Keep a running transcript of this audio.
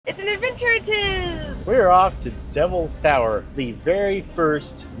an adventure it is! We're off to Devil's Tower, the very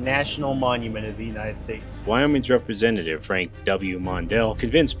first national monument of the United States. Wyoming's representative, Frank W. Mondale,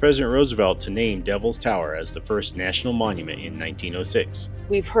 convinced President Roosevelt to name Devil's Tower as the first national monument in 1906.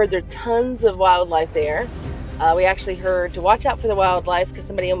 We've heard there are tons of wildlife there. We actually heard to watch out for the wildlife because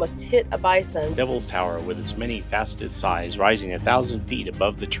somebody almost hit a bison. Devil's Tower, with its many faceted size rising 1,000 feet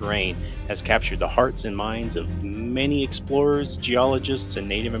above the terrain, has captured the hearts and minds of many explorers, geologists, and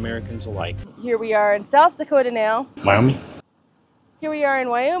Native Americans alike. Here we are in South Dakota now. Wyoming? Here we are in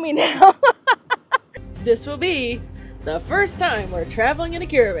Wyoming now. This will be the first time we're traveling in a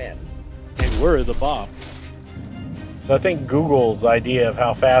caravan. And we're the Bob. So I think Google's idea of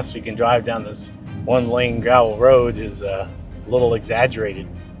how fast we can drive down this one-lane gravel road is a little exaggerated.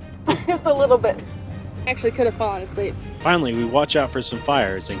 Just a little bit. Actually could have fallen asleep. Finally, we watch out for some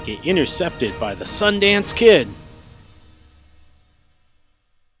fires and get intercepted by the Sundance Kid.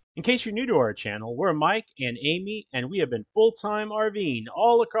 In case you're new to our channel, we're Mike and Amy, and we have been full-time RVing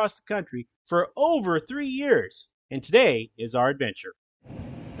all across the country for over 3 years. And today is our adventure.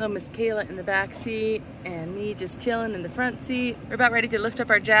 Little Miss Kayla in the back seat and me just chilling in the front seat. We're about ready to lift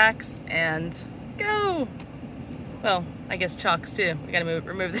up our jacks and go. Well, I guess chocks too. We gotta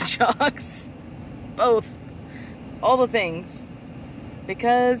remove the chocks. Both. All the things.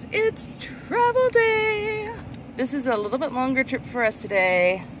 Because it's travel day. This is a little bit longer trip for us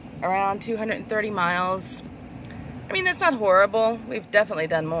today. Around 230 miles. I mean, that's not horrible. We've definitely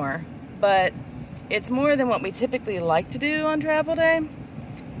done more. But it's more than what we typically like to do on travel day.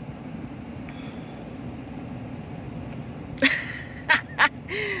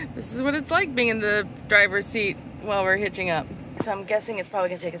 This is what it's like being in the driver's seat while we're hitching up. So I'm guessing it's probably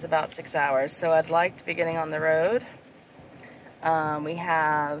gonna take us about 6 hours. So I'd like to be getting on the road. We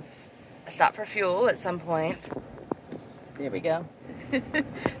have a stop for fuel at some point. There we go. I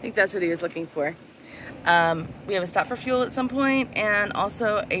think that's what he was looking for. We have a stop for fuel at some point and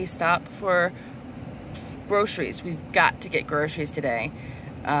also a stop for groceries. We've got to get groceries today.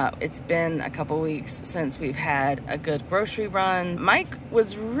 It's been a couple weeks since we've had a good grocery run. Mike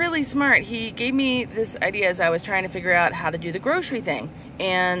was really smart. He gave me this idea as I was trying to figure out how to do the grocery thing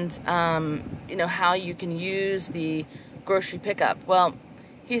and, you know, how you can use the grocery pickup. Well,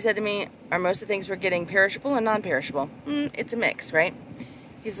 he said to me, are most of the things we're getting perishable or non-perishable? It's a mix, right?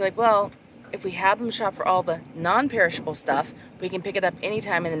 He's like, well, if we have them shop for all the non-perishable stuff, we can pick it up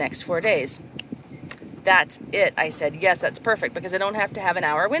anytime in the next 4 days. That's it. I said, yes, that's perfect because I don't have to have an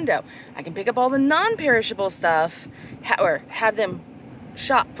hour window. I can pick up all the non-perishable stuff or have them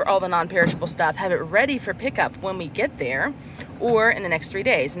shop for all the non-perishable stuff, have it ready for pickup when we get there or in the next 3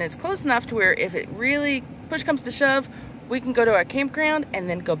 days. And it's close enough to where if it really push comes to shove, we can go to our campground and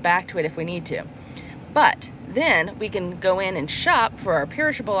then go back to it if we need to. But then we can go in and shop for our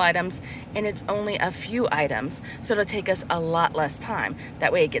perishable items and it's only a few items. So it'll take us a lot less time.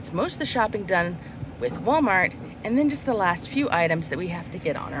 That way it gets most of the shopping done with Walmart, and then just the last few items that we have to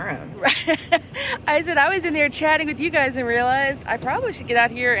get on our own. I said I was in there chatting with you guys and realized I probably should get out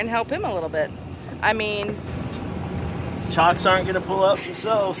here and help him a little bit. I mean, Chocks aren't gonna pull up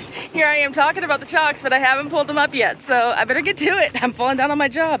themselves. Here I am talking about the chocks, but I haven't pulled them up yet, so I better get to it. I'm falling down on my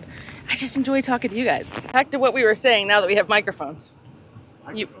job. I just enjoy talking to you guys. Back to what we were saying now that we have microphones.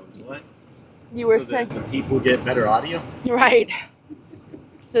 What? You were so saying the people get better audio? Right.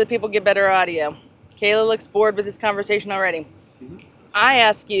 So that people get better audio. Kayla looks bored with this conversation already. I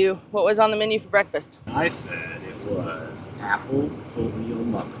asked you what was on the menu for breakfast. I said it was apple oatmeal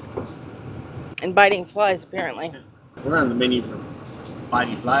muffins. And biting flies, apparently. We're on the menu for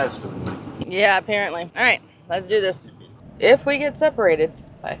biting flies for the morning. Yeah, apparently. All right, let's do this. If we get separated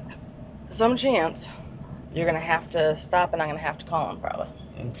by some chance, you're gonna have to stop and I'm gonna have to call him probably.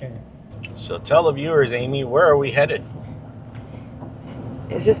 Okay. So tell the viewers, Amy, where are we headed?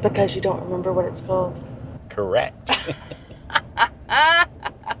 Is this because you don't remember what it's called? Correct.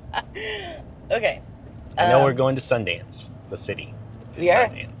 Okay. I know we're going to Sundance, the city. We are.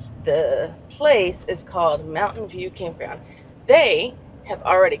 Sundance. The place is called Mountain View Campground. They have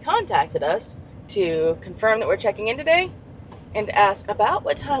already contacted us to confirm that we're checking in today and ask about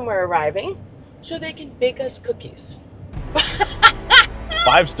what time we're arriving so they can bake us cookies.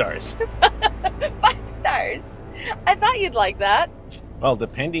 5 stars. 5 stars. I thought you'd like that. Well,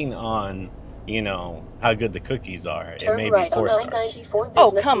 depending on, you know, how good the cookies are, it may be 4 stars.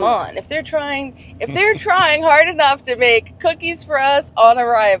 Oh, come on. If they're trying hard enough to make cookies for us on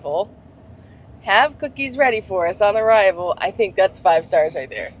arrival, have cookies ready for us on arrival, I think that's 5 stars right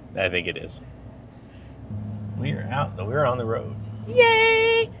there. I think it is. We're out, we're on the road.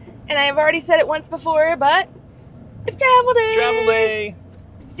 Yay! And I've already said it once before, but it's travel day. Travel day.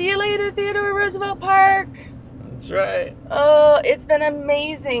 See you later, Theodore Roosevelt Park. That's right. Oh, it's been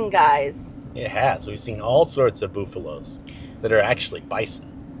amazing, guys. It has. We've seen all sorts of buffaloes that are actually bison.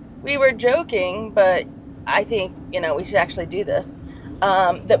 We were joking, but I think, you know, we should actually do this.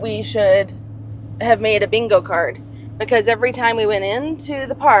 That we should have made a bingo card. Because every time we went into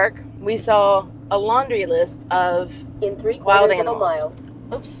the park, we saw a laundry list of wild animals.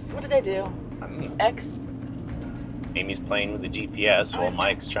 Oops, what did I do? X? Amy's playing with the GPS while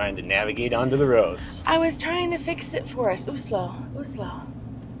Mike's trying to navigate onto the roads. I was trying to fix it for us. Ooh, slow. Ooh, slow.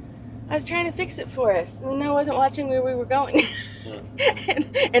 I was trying to fix it for us, and I wasn't watching where we were going.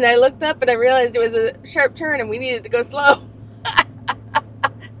 and I looked up and I realized it was a sharp turn and we needed to go slow.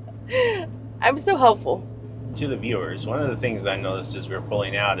 I'm so helpful. To the viewers, one of the things I noticed as we were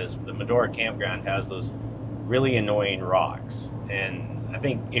pulling out is the Medora campground has those really annoying rocks. And I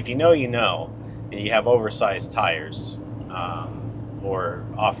think if you know, you know, and you have oversized tires or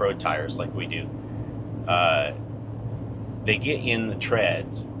off-road tires like we do, they get in the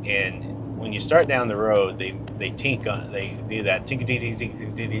treads, and when you start down the road, they tink on, they do that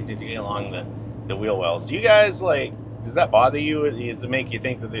tink along the wheel wells. Do you guys like? Does that bother you? Does it make you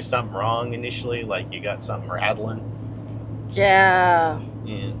think that there's something wrong initially, like you got something rattling? Yeah.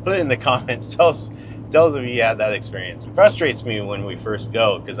 Put it in the comments. Tell us if you had that experience. It frustrates me when we first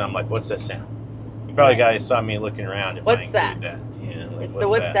go because I'm like, what's that sound? You probably guys saw me looking around. What's that? Yeah, like, it's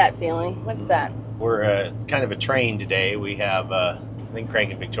what's that feeling? What's that? We're kind of a train today. We have, I think Craig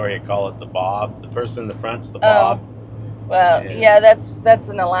and Victoria call it the bob. The person in the front's the bob. Well, yeah, that's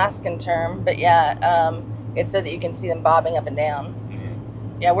an Alaskan term, but yeah, it's so that you can see them bobbing up and down.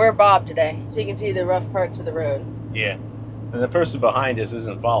 Yeah, we're a bob today, so you can see the rough parts of the road. Yeah, and the person behind us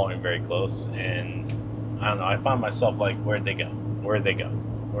isn't following very close, and I don't know, I found myself like, where'd they go? Where'd they go?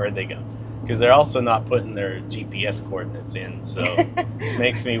 Where'd they go? Because they're also not putting their GPS coordinates in, so it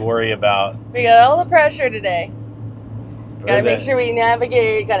makes me worry about... We got all the pressure today. Gotta make sure we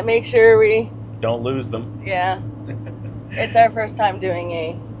navigate, gotta make sure we... Don't lose them. Yeah. It's our first time doing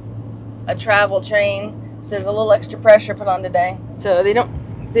a travel train, so there's a little extra pressure put on today. So they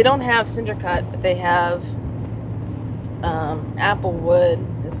don't have cinder cut, but they have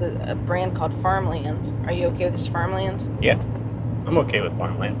Applewood. It's a brand called Farmland. Are you okay with this Farmland? Yeah, I'm okay with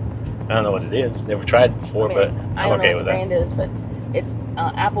Farmland. I don't know what it is. Never tried it before, but I'm okay with that. I don't know what the brand is, but it's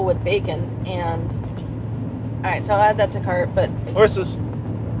Applewood bacon. And all right, so I'll add that to cart. But horses.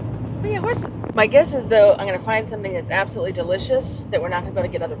 Oh yeah, horses. My guess is though I'm gonna find something that's absolutely delicious that we're not gonna be able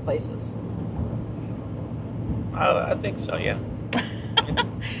to get other places. I think so. Yeah.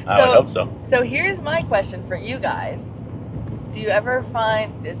 I would hope so. So here's my question for you guys: do you ever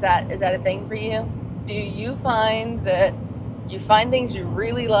find is that a thing for you? Do you find that you find things you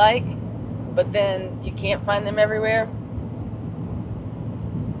really like, but then you can't find them everywhere?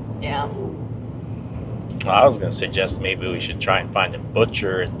 Yeah. Well, I was going to suggest maybe we should try and find a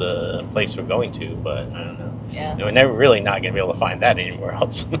butcher at the place we're going to, but I don't know. Yeah. We're never really not going to be able to find that anywhere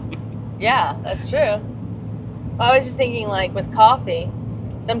else. Yeah, that's true. Well, I was just thinking, like with coffee,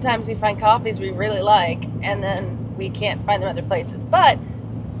 sometimes we find coffees we really like, and then we can't find them other places. But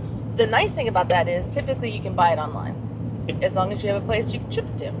the nice thing about that is typically you can buy it online, as long as you have a place you can ship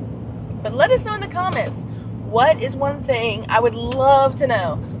it to. But let us know in the comments, what is one thing, I would love to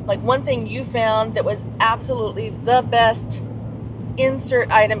know, like one thing you found that was absolutely the best insert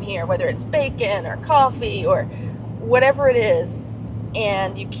item here, whether it's bacon or coffee or whatever it is,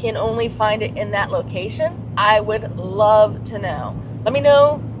 and you can only find it in that location. I would love to know. Let me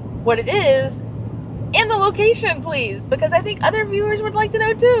know what it is and the location, please, because I think other viewers would like to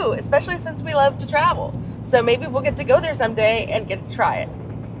know too, especially since we love to travel. So maybe we'll get to go there someday and get to try it.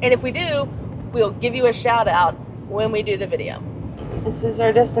 And if we do, we'll give you a shout out when we do the video. This is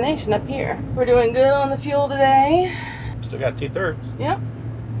our destination up here. We're doing good on the fuel today. Still got 2/3. Yep.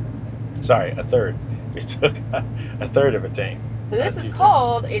 Sorry, a third. We still got a third of a tank. So this is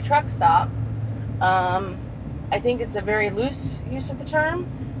called a truck stop. I think it's a very loose use of the term,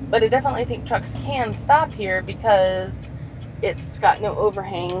 but I definitely think trucks can stop here because it's got no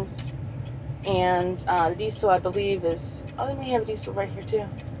overhangs. And the diesel, I believe, is... Oh, they may have a diesel right here, too.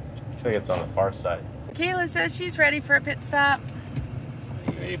 I think it's on the far side. Kayla says she's ready for a pit stop.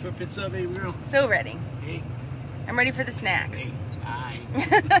 Are you ready for a pit stop, baby girl? So ready. Hey. I'm ready for the snacks. Hey.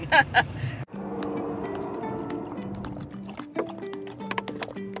 Hi.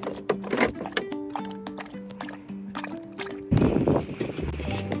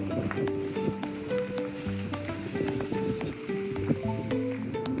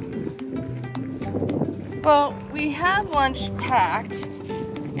 Well, we have lunch packed,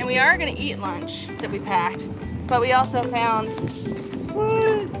 and we are going to eat lunch that we packed, but we also found,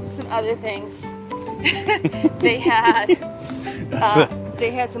 what? other things. They had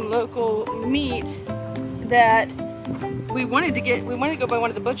some local meat that we wanted to get. We wanted to go by one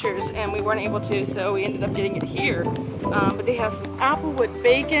of the butchers, and we weren't able to, so we ended up getting it here. But they have some applewood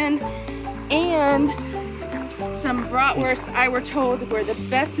bacon and some bratwurst. I were told were the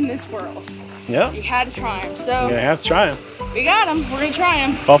best in this world. Yep. You had to try them. So You're gonna have to try them. we got them. We're gonna try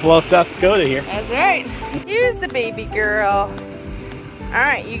them. Buffalo, South Dakota here. That's right. Here's the baby girl. All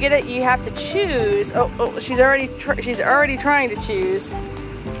right, you get it. You have to choose. Oh, she's already trying to choose.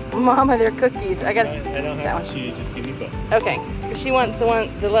 Mama, they're cookies. I don't have to choose. Just give me both. Okay. She wants the one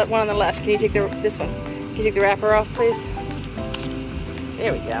on the left. Can you take this one? Can you take the wrapper off, please?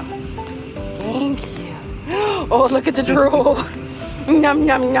 There we go. Thank you. Oh, look at the drool. Num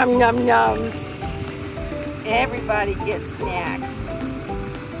num num num nums. Everybody gets snacks.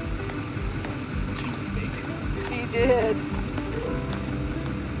 She did.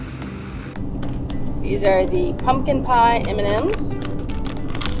 These are the pumpkin pie M&Ms.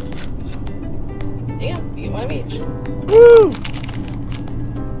 There you go. You get one of each. Woo!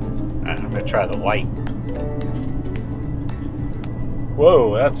 Alright, I'm gonna try the white.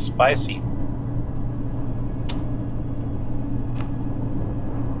 Whoa, that's spicy.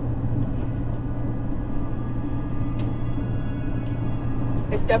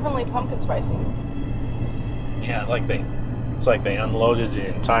 It's definitely pumpkin spicy. Yeah, it's like they unloaded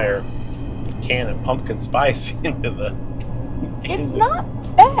an entire can of pumpkin spice into the. It's not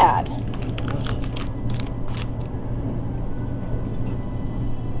bad.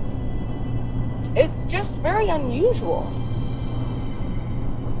 It's just very unusual.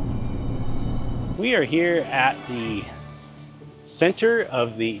 We are here at the center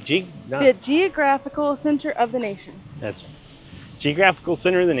of the geographical center of the nation. That's right. Geographical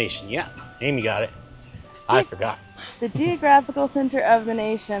center of the nation. Yeah, Amy got it. I forgot. The geographical center of the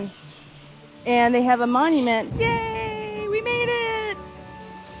nation. And they have a monument. Yay! We made it!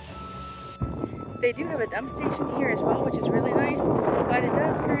 They do have a dump station here as well, which is really nice, but it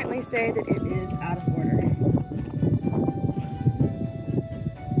does currently say that it is out of order.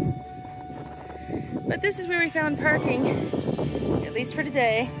 But this is where we found parking, at least for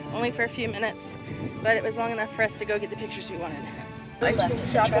today, only for a few minutes, but it was long enough for us to go get the pictures we wanted. Ice cream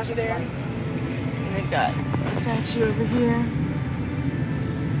shop over there. And they've got a statue over here.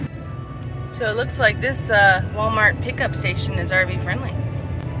 So it looks like this Walmart pickup station is RV friendly.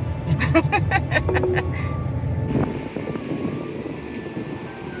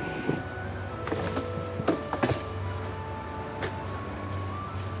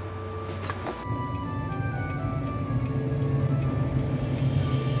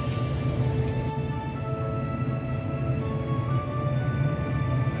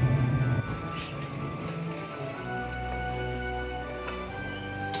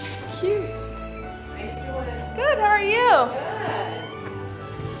 Cute. Good, how are you? Good.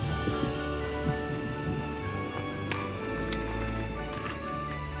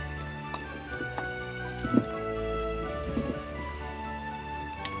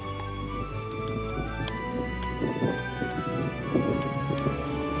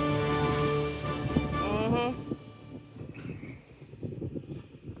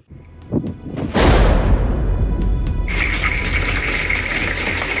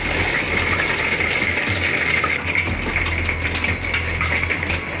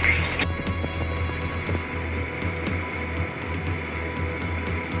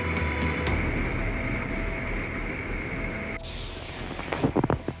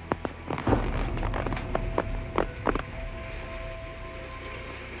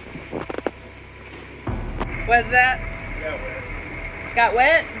 What's that? Got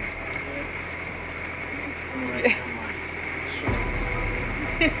wet.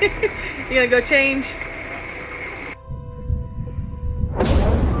 You gonna go change?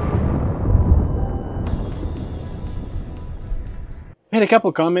 I had a couple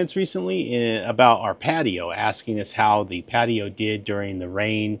of comments recently about our patio, asking us how the patio did during the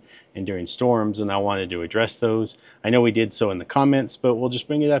rain and during storms, and I wanted to address those. I know we did so in the comments, but we'll just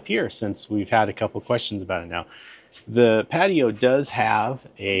bring it up here since we've had a couple questions about it now. The patio does have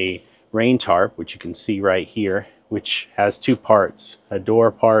a rain tarp, which you can see right here, which has two parts, a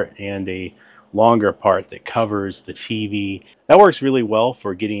door part and a longer part that covers the TV. That works really well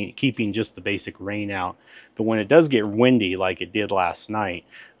for keeping just the basic rain out. But when it does get windy like it did last night,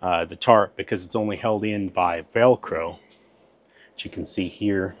 the tarp, because it's only held in by Velcro, which you can see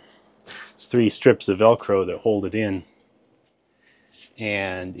here, it's 3 strips of Velcro that hold it in,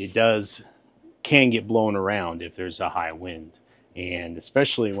 and it can get blown around if there's a high wind, and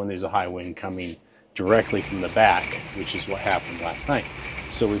especially when there's a high wind coming directly from the back, which is what happened last night.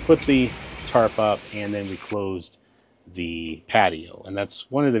 So we put the tarp up and then we closed the patio, and that's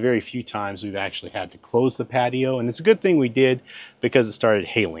one of the very few times we've actually had to close the patio, and it's a good thing we did because it started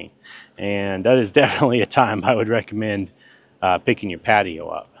hailing, and that is definitely a time I would recommend picking your patio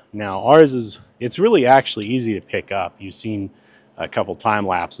up. Now ours it's really actually easy to pick up. You've seen a couple time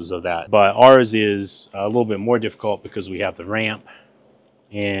lapses of that, but ours is a little bit more difficult because we have the ramp,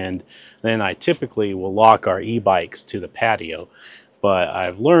 and then I typically will lock our e-bikes to the patio, but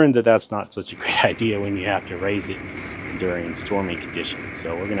I've learned that that's not such a great idea when you have to raise it during stormy conditions.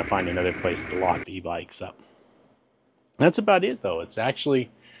 So we're going to find another place to lock the e-bikes up. That's about it though. It's actually,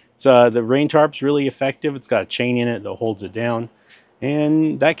 the rain tarp's really effective. It's got a chain in it that holds it down,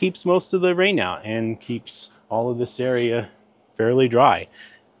 and that keeps most of the rain out and keeps all of this area fairly dry.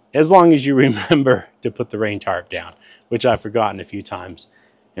 As long as you remember to put the rain tarp down, which I've forgotten a few times.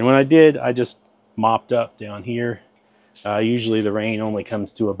 And when I did, I just mopped up down here. Usually the rain only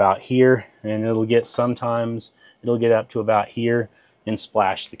comes to about here, and sometimes it'll get up to about here and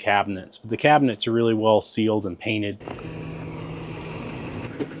splash the cabinets. But the cabinets are really well sealed and painted.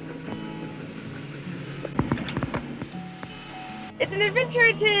 It's an adventure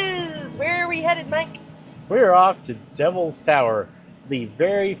it is! Where are we headed, Mike? We're off to Devil's Tower, the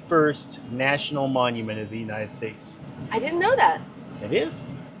very first national monument of the United States. I didn't know that. It is.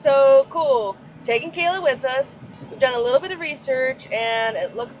 So cool. Taking Kayla with us. We've done a little bit of research, and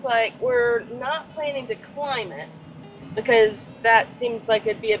it looks like we're not planning to climb it because that seems like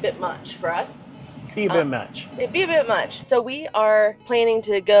it'd be a bit much for us. Be a bit much. It'd be a bit much. So we are planning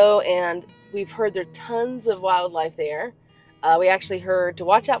to go, and we've heard there are tons of wildlife there. We actually heard to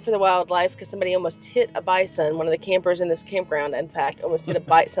watch out for the wildlife because somebody almost hit a bison. One of the campers in this campground, in fact, almost hit a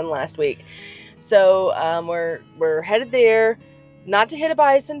bison last week. So we're headed there. Not to hit a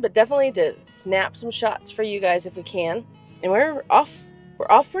bison, but definitely to snap some shots for you guys if we can. And we're off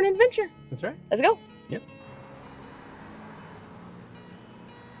for an adventure. That's right. Let's go. Yep.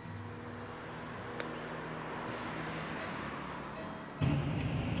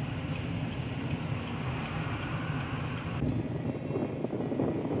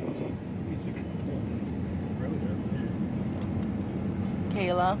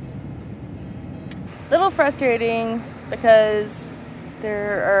 Kayla. Little frustrating because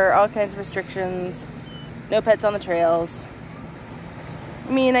there are all kinds of restrictions. No pets on the trails.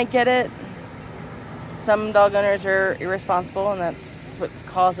 I mean, I get it. Some dog owners are irresponsible, and that's what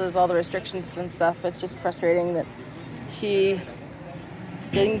causes all the restrictions and stuff. It's just frustrating that she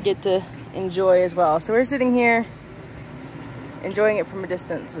didn't get to enjoy as well. So we're sitting here enjoying it from a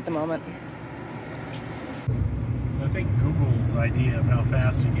distance at the moment. So I think Google's idea of how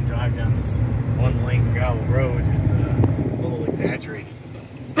fast you can drive down this one-lane gravel road is a little exaggerated.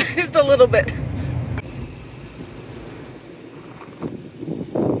 Just a little bit.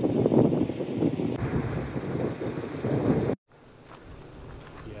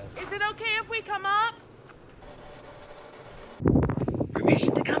 Yes. Is it okay if we come up?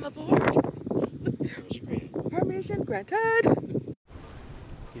 Permission to come aboard. Permission granted.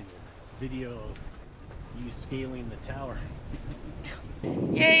 Get a video of you scaling the tower.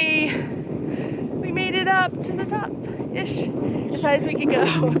 Yay! We made it up to the top-ish, as high as we could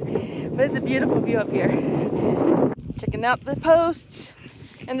go. But it's a beautiful view up here. Checking out the posts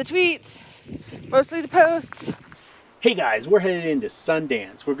and the tweets. Mostly the posts. Hey guys, we're headed into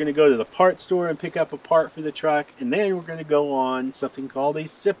Sundance. We're going to go to the part store and pick up a part for the truck, and then we're going to go on something called a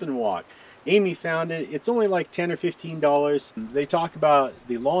sip and walk. Amy found it. It's only like $10 or $15. They talk about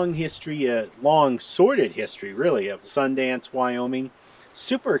the long history, long sordid history really, of Sundance, Wyoming.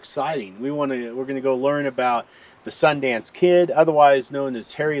 Super exciting. We're going to go learn about the Sundance Kid, otherwise known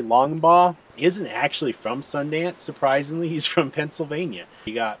as Harry Longbaugh. He isn't actually from Sundance, surprisingly. He's from Pennsylvania.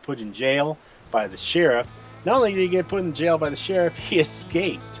 He got put in jail by the sheriff. Not only did he get put in jail by the sheriff, he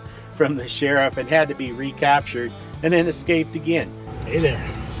escaped from the sheriff and had to be recaptured and then escaped again. Hey there.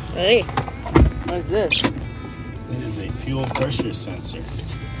 Hey, what's this? It is a fuel pressure sensor.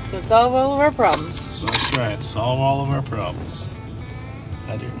 To solve all of our problems. So that's right, solve all of our problems.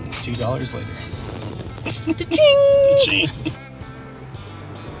 $102 later. Cha-ching! Cha-ching.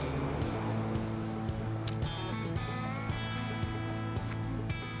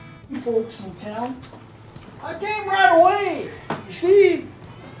 Folks in town, I came right away. You see,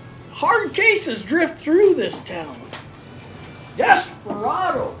 hard cases drift through this town.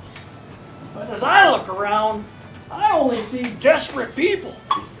 Desperados. But as I look around, I only see desperate people.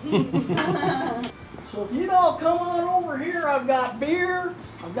 So if you'd all come on over here, I've got beer,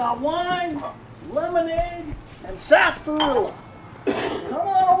 I've got wine, lemonade, and sarsaparilla. Come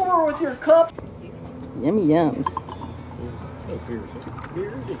on over with your cup. Yummy yums.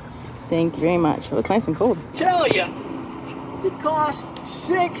 Thank you very much. Oh, it's nice and cold. Tell you, it cost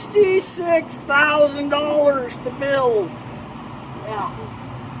 $66,000 to build. Yeah,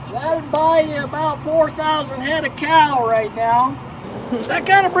 that'd buy you about 4,000 head of cow right now. That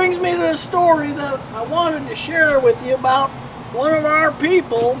kind of brings me to a story that I wanted to share with you about one of our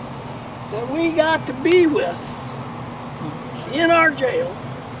people that we got to be with in our jail.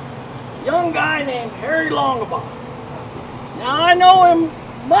 A young guy named Harry Longabaugh. Now I know him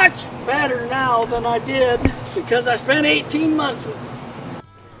much better now than I did because I spent 18 months with him.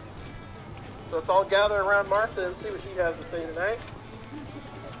 So let's all gather around Martha and see what she has to say tonight.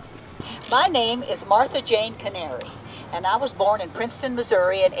 My name is Martha Jane Canary, and I was born in Princeton,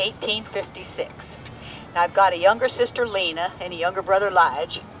 Missouri in 1856. And I've got a younger sister, Lena, and a younger brother,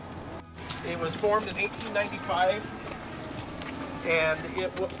 Lige. It was formed in 1895, and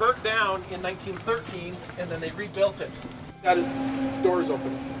it burnt down in 1913, and then they rebuilt it. Got his doors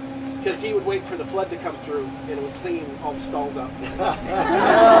open, because he would wait for the flood to come through, and it would clean all the stalls out.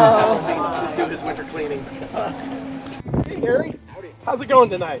 To do his winter cleaning. Hey, Harry. Howdy. How's it going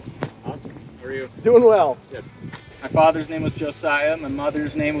tonight? Awesome. How are you? Doing well. Good. My father's name was Josiah. My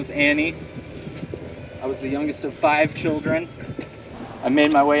mother's name was Annie. I was the youngest of 5 children. I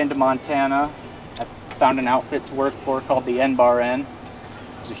made my way into Montana. I found an outfit to work for called the NBARN. It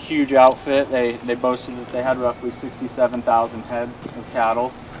was a huge outfit. They boasted that they had roughly 67,000 head of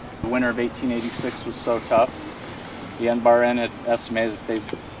cattle. The winter of 1886 was so tough. The NBARN had estimated that they'd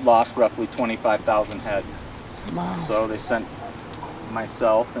lost roughly 25,000 head. Wow. So they sent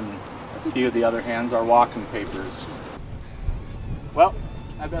myself and a few of the other hands our walking papers. Well,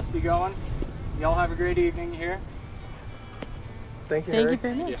 I best be going. Y'all have a great evening here. Thank you, Thank Harry. you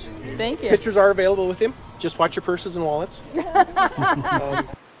very much. Thank you. Pictures are available with him. Just watch your purses and wallets.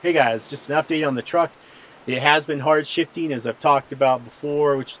 Hey guys, just an update on the truck. It has been hard shifting, as I've talked about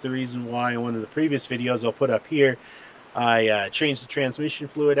before, which is the reason why in one of the previous videos I'll put up here, I changed the transmission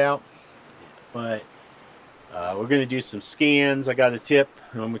fluid out. But we're going to do some scans. I got a tip,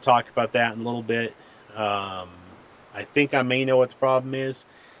 and I'm going to talk about that in a little bit. I think I may know what the problem is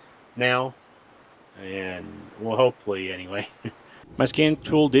now, and well, hopefully anyway. My scan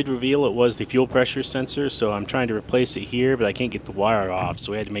tool did reveal it was the fuel pressure sensor, so I'm trying to replace it here, but I can't get the wire off,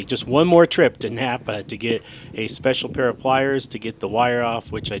 so we had to make just one more trip to Napa to get a special pair of pliers to get the wire off,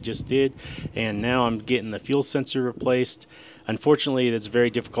 which I just did, and now I'm getting the fuel sensor replaced. Unfortunately, it's very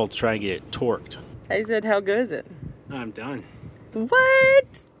difficult to try and get it torqued. I said, how good is it? I'm done.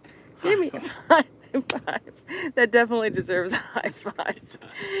 What? Give me a high five. That definitely deserves a high five.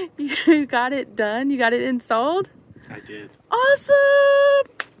 You got it done? You got it installed? I did. Awesome!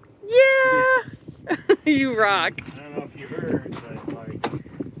 Yeah! Yes. You rock. I don't know if you heard, but like...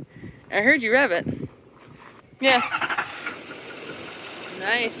 I heard you rev it. Yeah.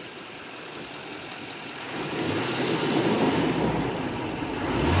 Nice.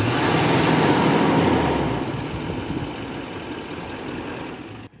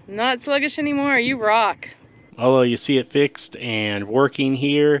 Not sluggish anymore. You rock. Although you see it fixed and working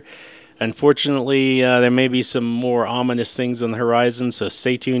here, unfortunately, there may be some more ominous things on the horizon, so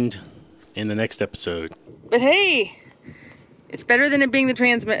stay tuned in the next episode. But hey, it's better than it being the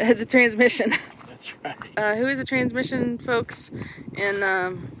transmission. That's right. Who are the transmission folks in...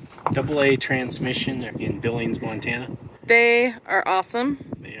 AA transmission in Billings, Montana. They are awesome.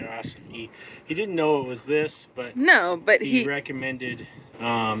 They are awesome. He didn't know it was this, but No, but he recommended,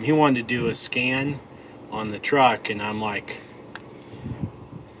 he wanted to do a scan on the truck, and I'm like,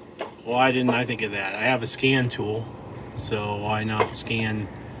 why didn't I think of that? I have a scan tool, so why not scan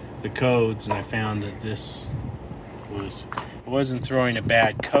the codes? And I found that this wasn't throwing a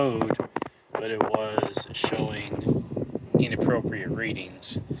bad code, but it was showing inappropriate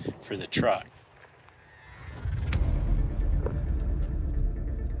readings for the truck.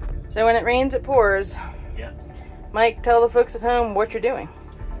 So when it rains, it pours. Yeah. Mike, tell the folks at home what you're doing.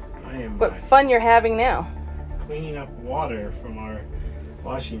 I am What fun you're having now. cleaning up water from our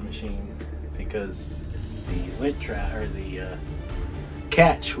washing machine because the lint trap or the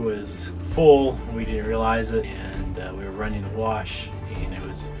catch was full and we didn't realize it, and we were running the wash and it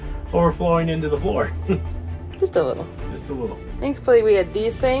was overflowing into the floor. Just a little. Just a little. Thankfully we had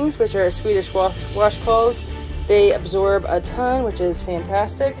these things, which are Swedish washcloths. They absorb a ton, which is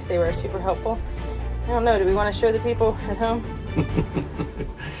fantastic. They were super helpful. I don't know, do we want to show the people at home?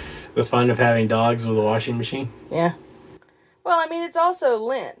 The fun of having dogs with a washing machine? Yeah. Well, I mean, it's also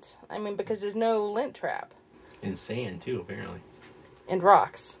lint. I mean, because there's no lint trap. And sand too, apparently. And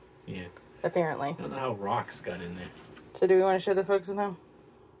rocks. Yeah. Apparently. I don't know how rocks got in there. So do we want to show the folks at home?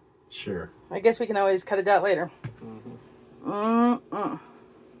 Sure. I guess we can always cut it out later. Mm-hmm.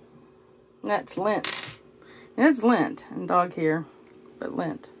 That's lint. And it's lint and dog hair, but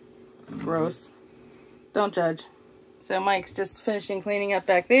lint. Gross. Don't judge. So Mike's just finishing cleaning up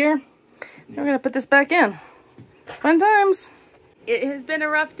back there. We're gonna put this back in. Fun times. It has been a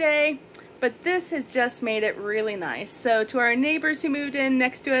rough day, but this has just made it really nice. So to our neighbors who moved in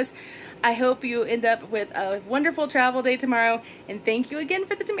next to us, I hope you end up with a wonderful travel day tomorrow, and thank you again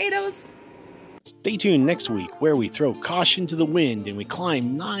for the tomatoes. Stay tuned next week where we throw caution to the wind and we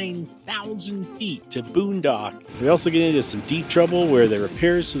climb 9,000 feet to Boondock. We also get into some deep trouble where the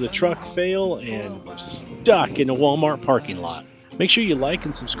repairs to the truck fail and we're stuck in a Walmart parking lot. Make sure you like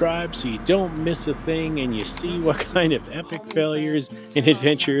and subscribe so you don't miss a thing and you see what kind of epic failures and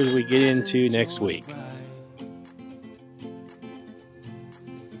adventures we get into next week.